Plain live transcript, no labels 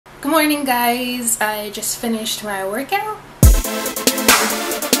Good morning, guys. I just finished my workout.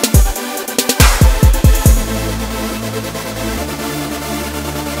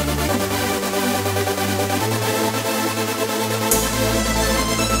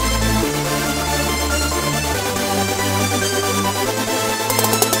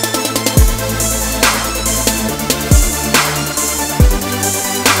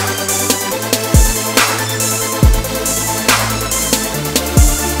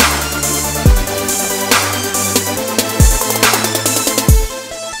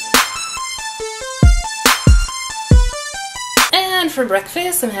 For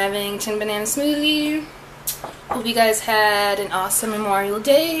breakfast, I'm having 10 banana smoothie. Hope you guys had an awesome Memorial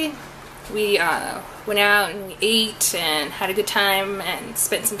Day. We went out and we ate and had a good time and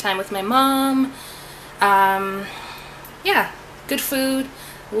spent some time with my mom. Yeah, good food.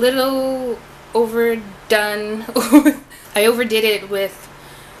 Little overdone. I overdid it with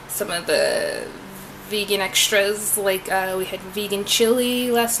some of the vegan extras. Like we had vegan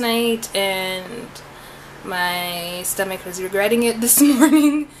chili last night, and my stomach was regretting it this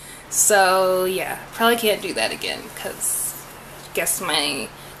morning. So yeah, probably can't do that again because I guess my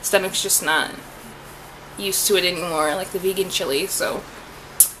stomach's just not used to it anymore, like the vegan chili. So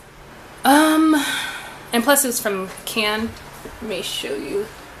and plus it was from a can. Let me show you.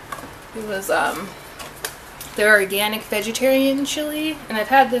 It was their organic vegetarian chili, and I've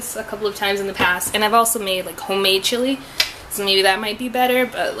had this a couple of times in the past, and I've also made like homemade chili, so maybe that might be better.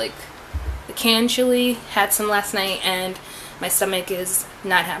 But like the canned chili, had some last night and my stomach is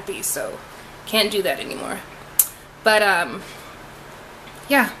not happy, so can't do that anymore. But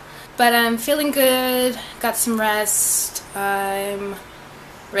yeah, but I'm feeling good, got some rest, I'm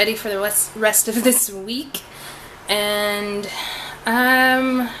ready for the rest of this week, and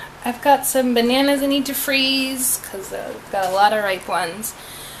I've got some bananas I need to freeze because I've got a lot of ripe ones,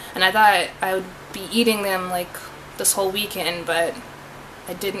 and I thought I would be eating them like this whole weekend, but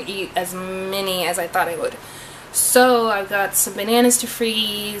I didn't eat as many as I thought I would. So I've got some bananas to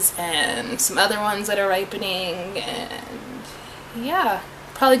freeze and some other ones that are ripening, and yeah,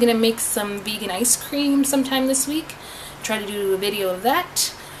 probably gonna make some vegan ice cream sometime this week. Try to do a video of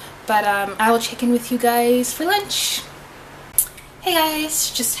that. But I will check in with you guys for lunch. Hey guys,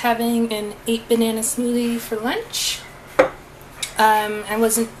 just having an 8 banana smoothie for lunch. I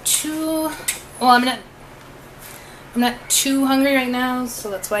wasn't too, well, I'm not too hungry right now, so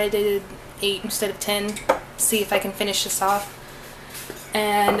that's why I did 8 instead of 10. See if I can finish this off.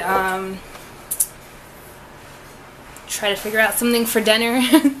 And try to figure out something for dinner.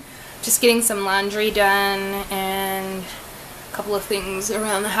 Just getting some laundry done and a couple of things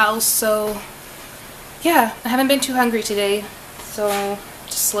around the house. So yeah, I haven't been too hungry today. So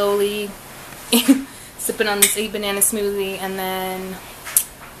just slowly sipping on this 8 banana smoothie, and then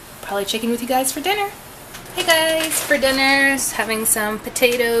probably checking with you guys for dinner. Hey guys, for dinner, having some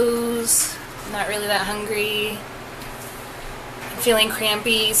potatoes. I'm not really that hungry. I'm feeling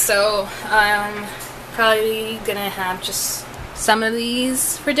crampy, so I'm probably gonna have just some of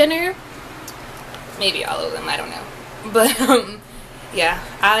these for dinner. Maybe all of them, I don't know. But yeah,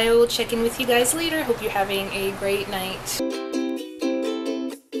 I will check in with you guys later. Hope you're having a great night.